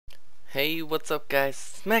Hey, what's up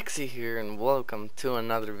guys? Maxi here and welcome to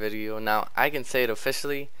another video. Now, I can say it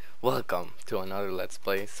officially, welcome to another Let's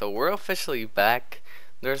Play. So we're officially back.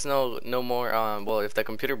 There's no more, well, if the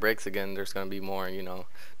computer breaks again, there's gonna be more,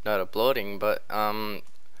 not uploading. But,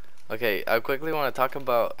 okay, I quickly want to talk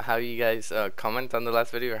about how you guys comment on the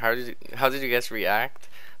last video. How did you guys react?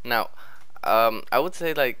 Now, I would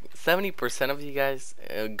say like 70% of you guys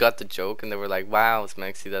got the joke and they were like, "Wow,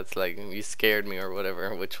 Smexy, that's like you scared me" or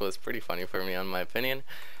whatever, which was pretty funny for me, on my opinion.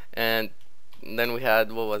 And then we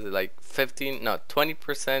had, what was it, like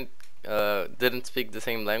 20% didn't speak the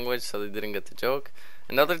same language, so they didn't get the joke.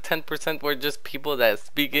 Another 10% were just people that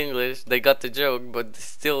speak English. They got the joke, but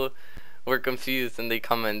still were confused, and they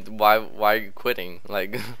comment, why are you quitting?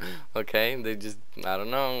 Like, okay, they just, I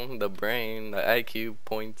don't know, the brain, the IQ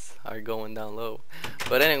points are going down low.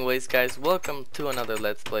 But anyways guys, welcome to another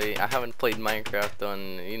Let's Play. I haven't played Minecraft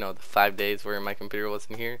on, the 5 days where my computer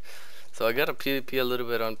wasn't here, so I got a PvP a little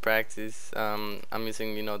bit on practice. I'm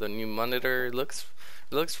using, the new monitor. It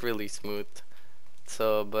looks really smooth.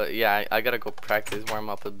 So, but yeah, I gotta go practice, warm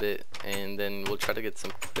up a bit, and then we'll try to get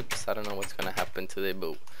some clips. I don't know what's gonna happen today,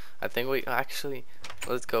 but I think we actually,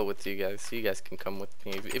 let's go with you guys. You guys can come with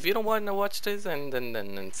me. If you don't want to watch this, and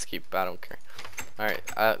then skip. I don't care. All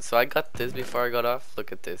right. So I got this before I got off.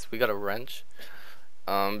 Look at this. We got a wrench.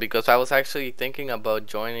 Because I was actually thinking about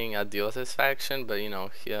joining Adios's faction, but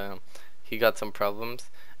he got some problems.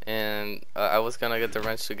 And I was gonna get the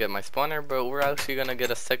wrench to get my spawner, but we're actually gonna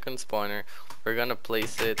get a second spawner. We're gonna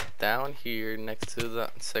place it down here next to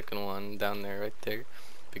the second one, down there, right there,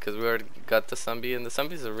 because we already got the zombie, and the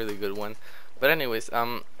zombie is a really good one. But anyways,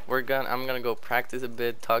 I'm gonna go practice a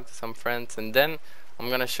bit, talk to some friends, and then I'm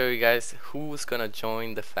gonna show you guys who's gonna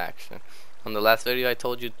join the faction. On the last video, I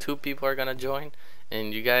told you 2 people are gonna join,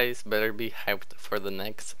 and you guys better be hyped for the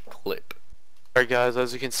next clip. Alright guys,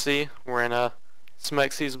 as you can see, we're in a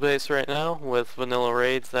Smexy's base right now with Vanilla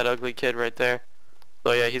Raids, that ugly kid right there.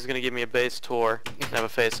 So yeah, he's gonna give me a base tour. I have a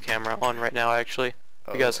face camera on right now actually.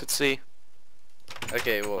 You guys could see.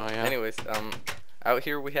 Okay, well, yeah. anyways, out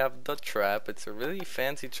here we have the trap. It's a really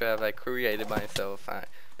fancy trap I created myself.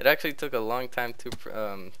 It actually took a long time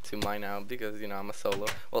to mine out because I'm a solo.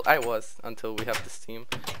 Well, I was, until we have this team.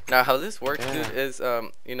 Now, how this works, dude, is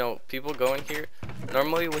people go in here.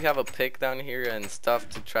 Normally we have a pick down here and stuff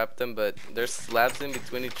to trap them, but there's slabs in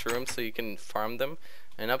between each room so you can farm them.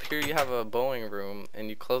 And up here you have a bowling room, and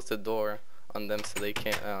you close the door on them so they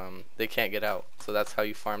can't get out. So that's how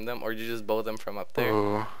you farm them, or you just bow them from up there.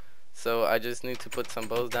 Ooh. So I just need to put some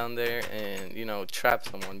bows down there and trap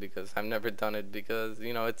someone, because I've never done it, because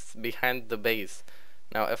it's behind the base.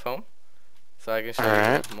 Now F home, so I can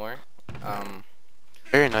show you more.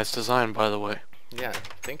 Very nice design, by the way. Yeah,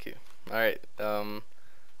 thank you. All right,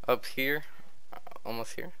 up here,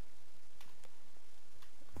 almost here.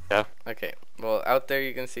 Yeah. Okay. Well, out there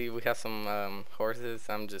you can see we have some horses.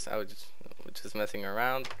 I was just messing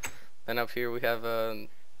around. Then up here we have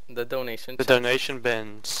the donation. The donation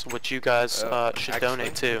bins, which you guys should actually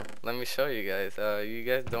donate to. Let me show you guys. You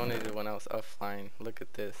guys donated when I was offline. Look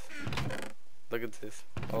at this. Look at this.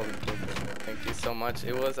 Holy poop. Thank you so much.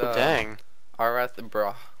 It was Dang. Arath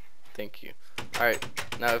bro. Thank you. Alright,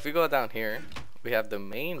 now if we go down here, we have the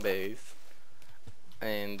main base,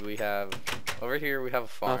 and we have over here we have a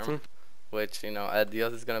farm. Nothing. Which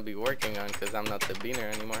Adios is gonna be working on, because I'm not the beaner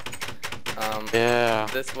anymore. Yeah.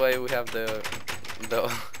 This way we have the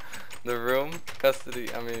room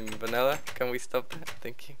custody. I mean, Vanilla. Can we stop that?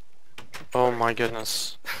 Thank you. Oh my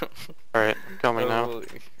goodness. Alright, I'm coming now. Well,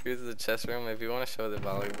 here's the chest room. If you want to show the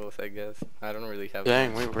valuables, I guess. I don't really have.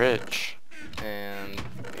 Dang, much. we rich. And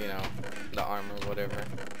the armor, whatever.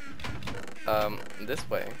 This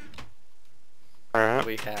way. Alright.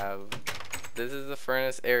 We have. This is the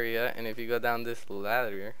furnace area, and if you go down this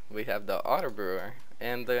ladder, we have the auto brewer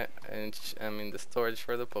and the storage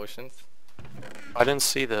for the potions. I didn't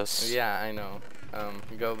see this. Yeah, I know.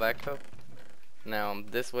 Go back up. Now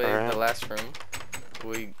this way, the last room.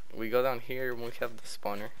 We go down here and we have the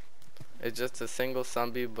spawner. It's just a single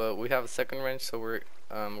zombie, but we have a second wrench, so we're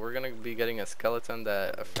gonna be getting a skeleton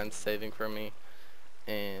that a friend's saving for me.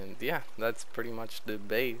 And yeah, that's pretty much the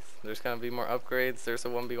base. There's gonna be more upgrades. There's a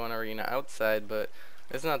 1v1 arena outside, but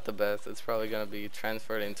it's not the best. It's probably gonna be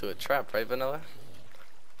transferred into a trap, right, Vanilla?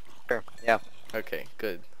 Sure, yeah. Okay,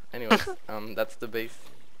 good. Anyways, that's the base.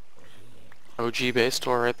 OG base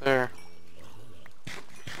tour right there.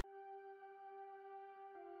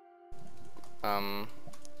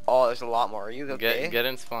 Oh, there's a lot more. Are you okay? Get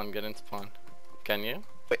in spawn. Get in spawn. Can you?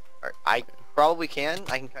 Wait, I probably can.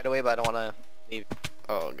 I can cut away, but I don't want to leave.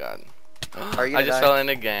 Oh god. Are you I just die? fell in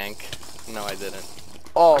a gank. No, I didn't.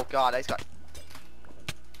 Oh god, I just got.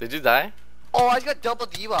 Did you die? Oh, I just got double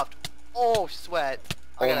debuffed. Oh, sweat.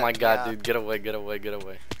 Oh my god, dude, get away, get away, get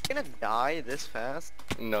away. I'm gonna die this fast?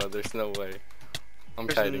 No, there's no way. I'm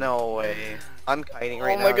There's kiting. no way. I'm kiting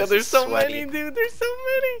right now. Oh my god, This there's is so sweaty. many, dude, there's so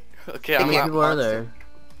many. Okay, How I'm many not. people are there?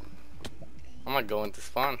 I'm not going to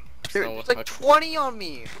spawn. There's like 20 on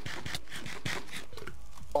me.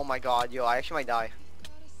 Oh my god, yo, I actually might die.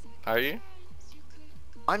 Are you?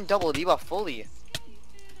 I'm double debuff fully.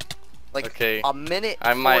 Like Okay. a minute.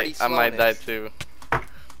 I 40 might die slowness. too.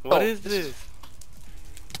 What Oh, is this is this?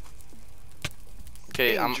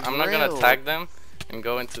 Okay, being I'm not gonna drilled. tag them and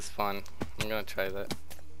go into spawn. I'm gonna try that.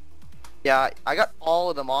 Yeah, I got all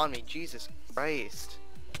of them on me. Jesus Christ.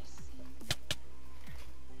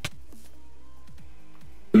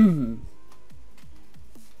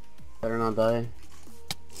 Better not die.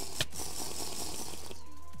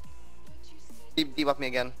 Debuff me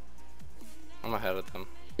again. I'm ahead of them.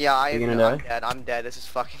 Yeah, You I'm gonna die? dead. I'm dead. This is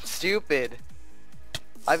fucking stupid.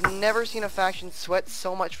 I've never seen a faction sweat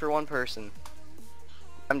so much for one person.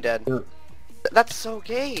 I'm dead. Yeah. That's so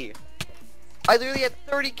gay. I literally had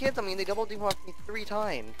 30 kids on me and they double debuffed me 3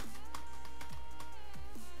 times.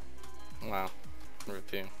 Wow. Rip.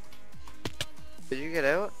 Did you get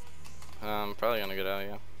out? Probably gonna get out,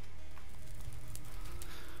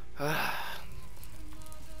 yeah.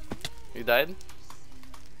 You died?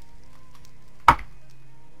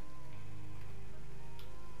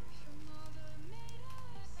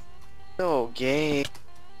 So gay.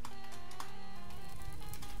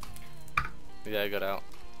 Yeah, I got out.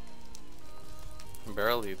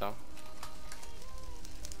 Barely though.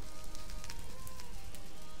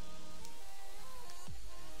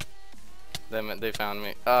 They found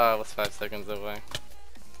me. I was 5 seconds away.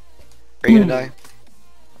 Are you gonna die?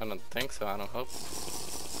 I don't think so. I don't hope.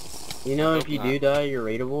 You know, Hope if you not. do die, you're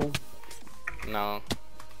rateable. No.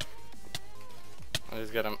 I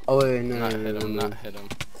just gotta Oh wait, no, not no, hit no, him. no. Not hit him.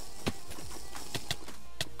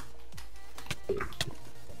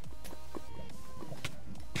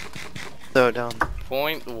 So dumb.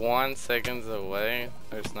 0.1 seconds away.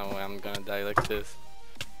 There's no way I'm gonna die like this.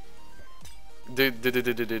 Dude,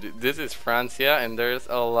 this is Francia and there's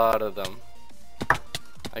a lot of them.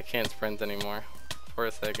 I can't sprint anymore. 4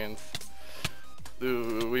 seconds.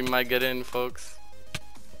 Ooh, we might get in, folks.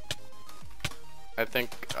 I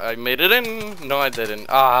think I made it in. No, I didn't.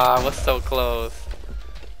 Ah, I was so close.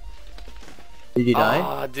 Did you die?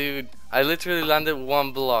 Ah, dude, I literally landed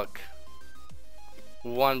 1 block.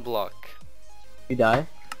 1 block. You die?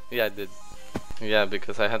 Yeah, I did. Yeah,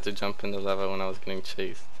 because I had to jump in the lava when I was getting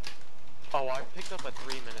chased. Oh, I picked up a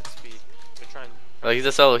 3-minute speed. We're trying. Oh, he's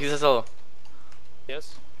a solo. He's a solo.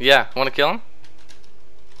 Yes? Yeah, wanna kill him?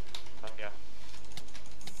 Yeah.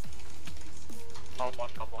 I'll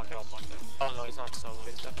block it. Oh no, he's not solo.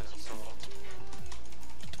 He's definitely not solo.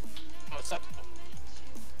 Oh, it's up.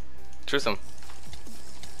 Truce him.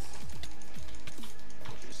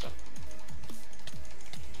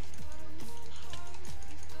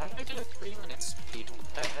 How did I get a 3-minute speed?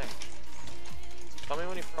 What the heck? Tell me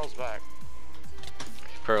when he pearls back.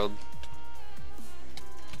 He pearled.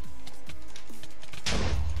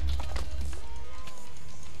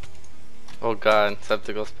 Oh god,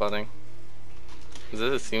 Septical spotting. Is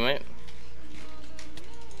this a teammate?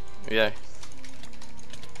 Yeah.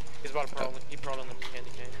 He's about to pearl. He pearled on the candy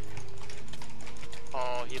cane.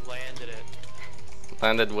 Oh, he landed it.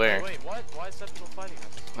 Landed where? Wait, what? Why is Septical fighting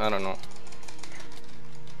us? I don't know.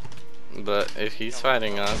 But if he's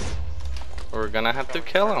fighting us, we're gonna have to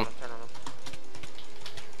kill him. Turn on him.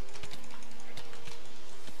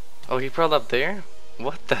 Oh, he pearled up there?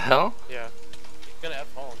 What the hell? Yeah. He's gonna have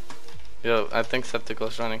fallen. Yo, I think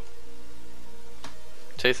Septical's running.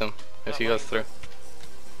 Chase him if he goes through.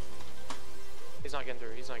 He's not getting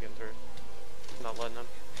through. He's not getting through. Not letting him.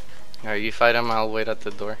 Alright, you fight him, I'll wait at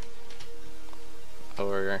the door.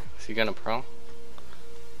 Or is he gonna pearl?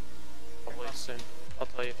 Probably soon. I'll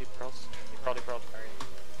tell you if he pearls. He probably pearled.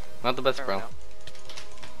 Not the best Fair pearl. enough.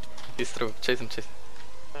 He's through. Chase him, chase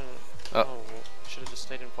him. Oh, Oh. should have just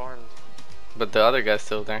stayed in farm. But the other guy's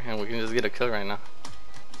still there, and we can just get a kill right now.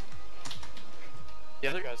 The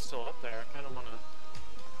other guy's still up there. I kind of want to.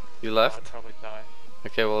 You I'd left? probably die.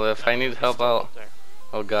 Okay, well if I need He's help still out. up there.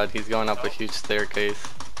 Oh god, he's going up a No. huge staircase.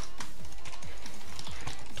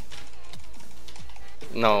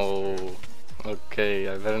 No. Okay,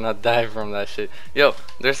 I better not die from that shit. Yo,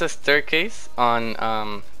 there's a staircase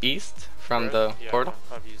on east from Right? the Yeah, portal.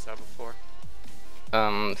 I've used that before.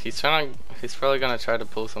 He's probably gonna try to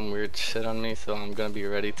pull some weird shit on me, so I'm gonna be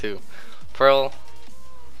ready to. Pearl,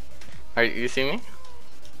 you see me?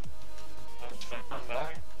 Should I come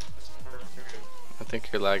back? I think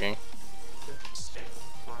you're lagging.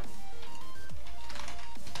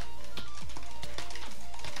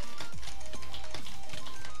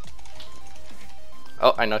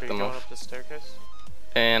 Oh, I knocked Are you them going off. up the staircase?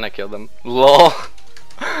 And I killed them. LOL!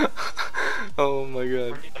 Oh my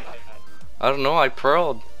god. I don't know, I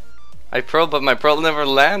pearled. But my pearl never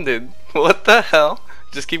landed. What the hell?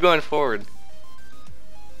 Just keep going forward.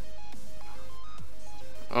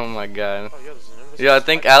 Oh my god. Oh, yeah, there's an invisible Yeah, I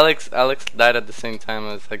think spider. Alex died at the same time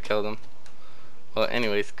as I killed him. Well,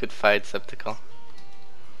 anyways, good fight, Septical.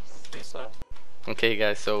 Okay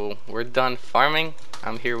guys, so we're done farming.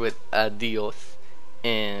 I'm here with Adios.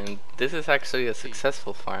 And this is actually a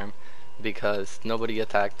successful farm because nobody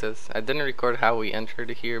attacked us. I didn't record how we entered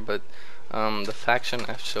here, but the faction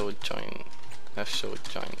F showed joined. The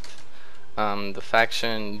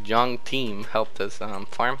faction young team helped us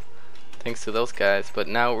farm. Thanks to those guys, but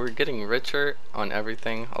now we're getting richer on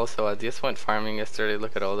everything. Also, I just went farming yesterday.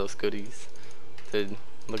 Look at all those goodies. Dude,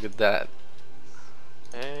 look at that.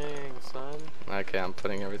 Dang, son. Okay, I'm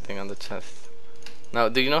putting everything on the chest. Now,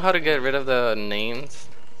 do you know how to get rid of the names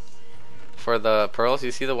for the pearls?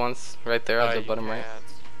 You see the ones right there at the You bottom right? can't.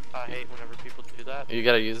 I hate whenever people do that. You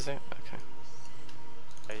gotta use it? Okay.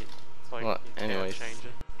 It's like Well, you can't anyways. change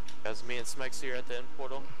it. Guys, me and Smexy are at the end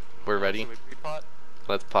portal. We're ready. Should we pre-pot?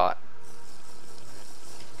 Let's pot.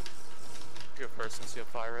 You go first since you have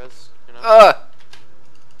fire res, you know?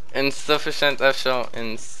 Insufficient F show.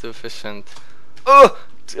 Insufficient.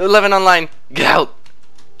 11 online. Get out.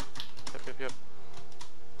 Yep.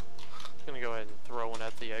 I'm gonna go ahead and throw one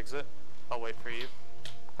at the exit. I'll wait for you.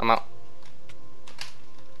 I'm out.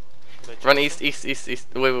 They Run jump east.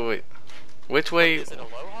 in? Wait. Which way? Is it a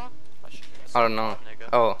Aloha? I don't know. Nigga.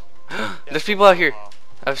 Oh. Yeah, There's it's people out here. Aloha.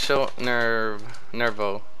 F show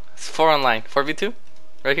Nervo. It's 4 online. 4v2?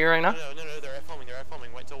 Right here, right now? No, they're F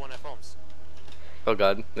foaming. Wait till one F foams. Oh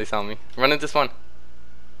god, they saw me. Run into spawn.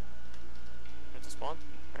 It's a spawn?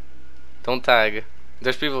 Okay. Don't tag.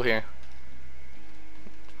 There's people here.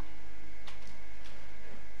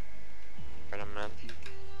 Right, I'm in.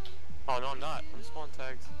 Oh, no, I'm not. I'm spawn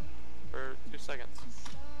tagged for 2 seconds.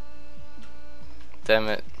 Damn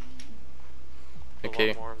it. A Okay,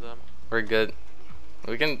 lot more of them. we're good.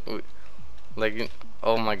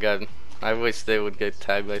 Oh my god. I wish they would get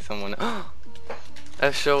tagged by someone.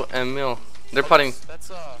 F show and Mill. They're putting. That's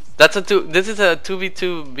This is a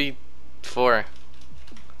 2v2 B4.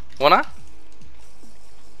 Wanna?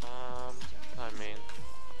 I mean,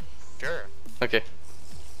 sure. Okay.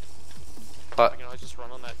 I Pot. can always just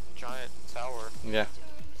run on that giant tower. Yeah.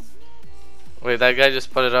 Wait, that guy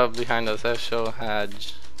just put it up behind us. F show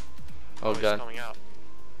Hadj. Oh He's god. coming out.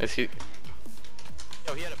 Is he?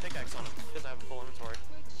 Yo, he had a pickaxe on him. He doesn't have a full inventory.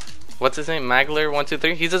 What's his name?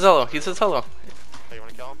 Magler123. He's a solo. Oh, you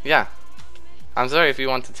wanna kill him? Yeah. I'm sorry if you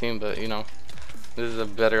want the team, but you know, this is a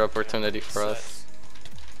better opportunity for us.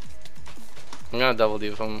 I'm gonna double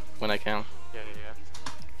deep him when I can. Yeah.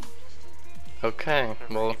 Okay,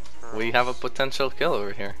 well, we have a potential kill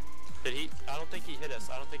over here. Did he? I don't think he hit us.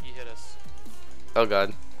 Oh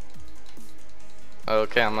god.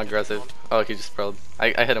 Okay, I'm aggressive. Oh, he just probed. I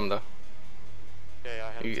hit him though. Yeah,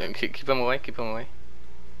 I hit him. Keep him away.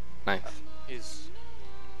 Nice. He's.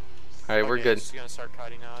 Alright, we're good. He's gonna start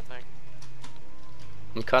kiting now, I think.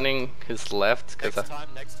 I'm cutting his left because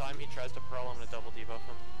Next time he tries to pearl, I'm gonna double debuff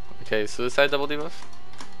him. Okay, suicide double debuff.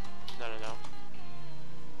 No.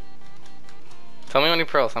 Tell me when he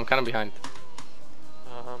pearls. I'm kind of behind.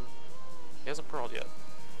 He hasn't pearled yet.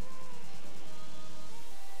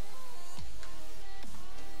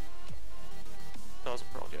 No,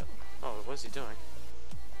 hasn't pearled yet. Oh, what is he doing?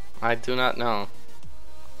 I do not know.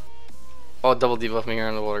 Oh, double debuff me here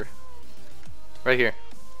in the water. Right here.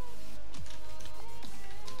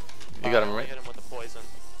 You got him I right. hit him with the poison,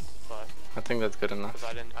 but I think that's good enough.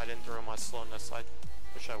 because I didn't throw my slowness. I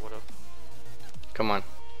wish I would have. Come on.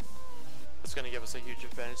 It's gonna give us a huge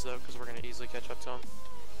advantage though, because we're gonna easily catch up to him.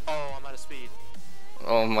 Oh, I'm out of speed.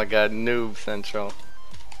 Oh my god, noob central.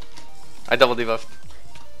 I double debuffed.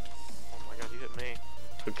 Oh my god, you hit me.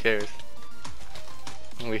 Who cares?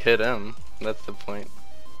 We hit him. That's the point.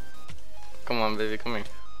 Come on, baby. Come here.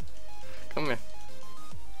 Come here.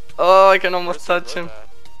 Oh, I can almost Where's touch the him. road at?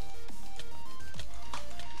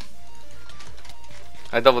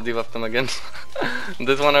 I double debuffed him again.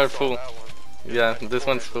 This one are Saw full. that one. Yeah, I this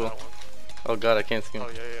one's forwarded full. that one. Oh god, I can't see him.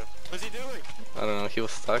 Oh yeah. What's he doing? I don't know. He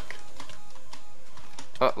was stuck.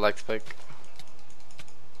 Oh, lag spike.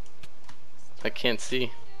 I can't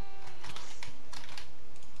see.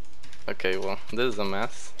 Okay, well, this is a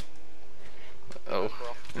mess. Oh,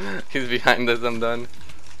 he's behind us. I'm done.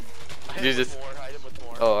 I hit You him just. with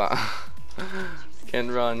more. Oh, Can't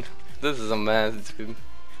run. This is a mess, dude.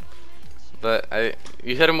 But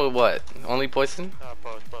you hit him with what? Only poison?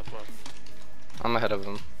 Both. I'm ahead of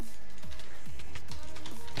him.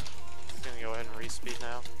 Gonna go ahead and respeed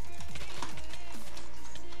now.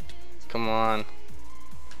 Come on.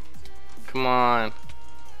 Come on.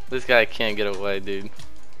 This guy can't get away, dude.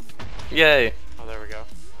 Yay. Oh, there we go.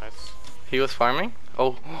 Nice. He was farming?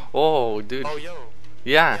 Oh, dude. Oh, yo.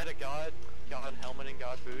 Yeah. He had a god helmet and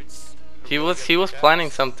god boots. He was planning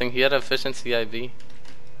something. He had efficiency IV.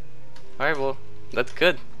 Alright, well, that's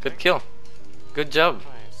good. Good kill. Good job.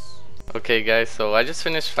 Nice. Okay, guys, so I just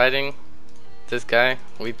finished fighting this guy.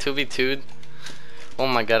 We 2v2'd. Oh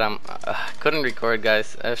my god, couldn't record,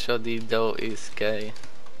 guys. FSHD though is gay.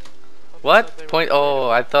 What?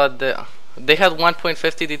 I thought that they had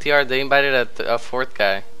 1.50 DTR. They invited a fourth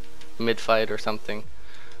guy mid-fight or something.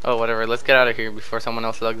 Oh, whatever. Let's get out of here before someone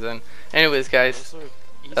else logs in. Anyways, guys,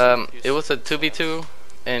 it was a 2v2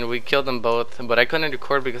 and we killed them both, but I couldn't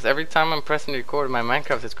record because every time I'm pressing record, my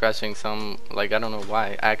Minecraft is crashing. I don't know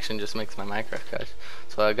why. Action just makes my Minecraft crash.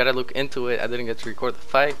 So I gotta look into it. I didn't get to record the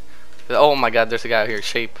fight. Oh my god, there's a guy out here.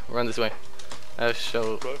 Shape, run this way.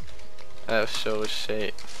 Show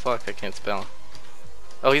shape. Fuck, I can't spell.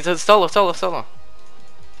 Oh, he's a solo.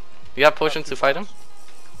 You got potions to fight him?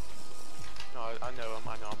 No, I know him.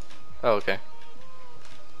 Oh, okay.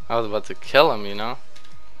 I was about to kill him, you know?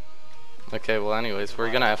 Okay, well anyways, we're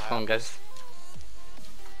gonna have fun, guys.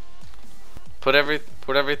 Put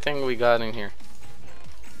everything we got in here.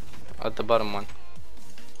 At the bottom one.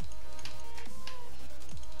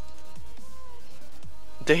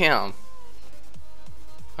 Damn.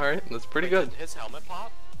 Alright, that's pretty good. Did his helmet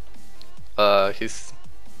pop? I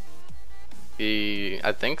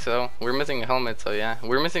think so. We're missing a helmet, so yeah.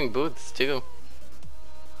 We're missing boots too.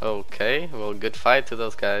 Okay, well, good fight to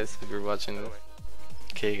those guys if you're watching this.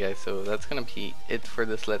 Okay guys, so that's gonna be it for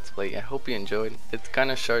this let's play. I hope you enjoyed. It's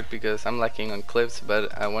kinda short because I'm lacking on clips,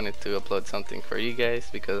 but I wanted to upload something for you guys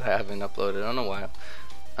because I haven't uploaded in a while.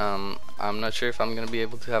 I'm not sure if I'm gonna be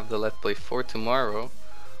able to have the let's play for tomorrow.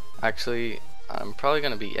 Actually, I'm probably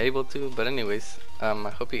gonna be able to, but anyways, I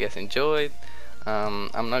hope you guys enjoyed.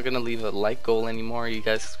 I'm not gonna leave a like goal anymore. You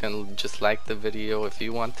guys can just like the video if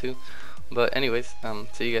you want to. But anyways,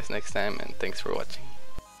 see you guys next time, and thanks for watching.